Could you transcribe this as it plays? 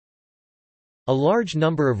A large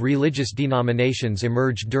number of religious denominations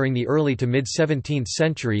emerged during the early to mid-17th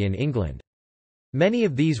century in England. Many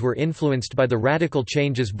of these were influenced by the radical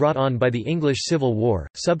changes brought on by the English Civil War,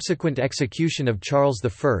 subsequent execution of Charles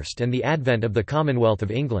I and the advent of the Commonwealth of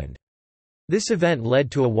England. This event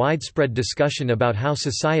led to a widespread discussion about how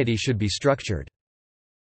society should be structured.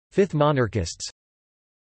 Fifth monarchists,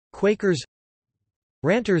 Quakers,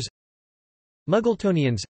 Ranters,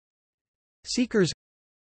 Muggletonians, Seekers,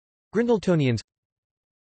 Grindletonians.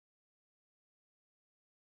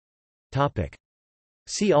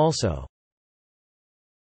 See also: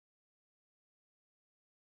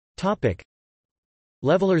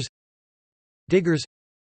 Levelers, Diggers,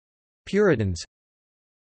 Puritans,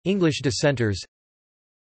 English Dissenters,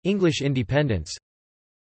 English Independents,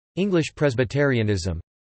 English Presbyterianism,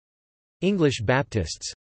 English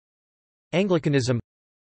Baptists, Anglicanism,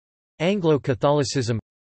 Anglo-Catholicism,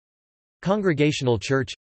 Congregational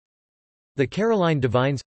Church, the Caroline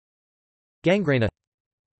Divines, Gangrena.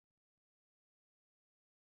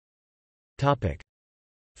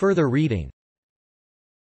 Further reading.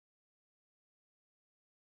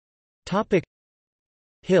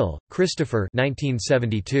 Hill, Christopher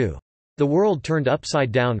 1972. The World Turned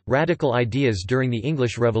Upside Down, Radical Ideas During the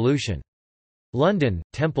English Revolution. London,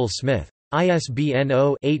 Temple Smith. ISBN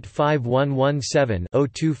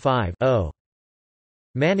 0-85117-025-0.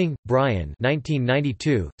 Manning, Brian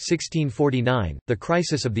 1992, 1649, The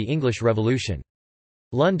Crisis of the English Revolution.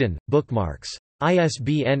 London, Bookmarks.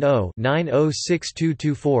 ISBN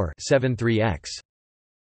 0-906224-73-X.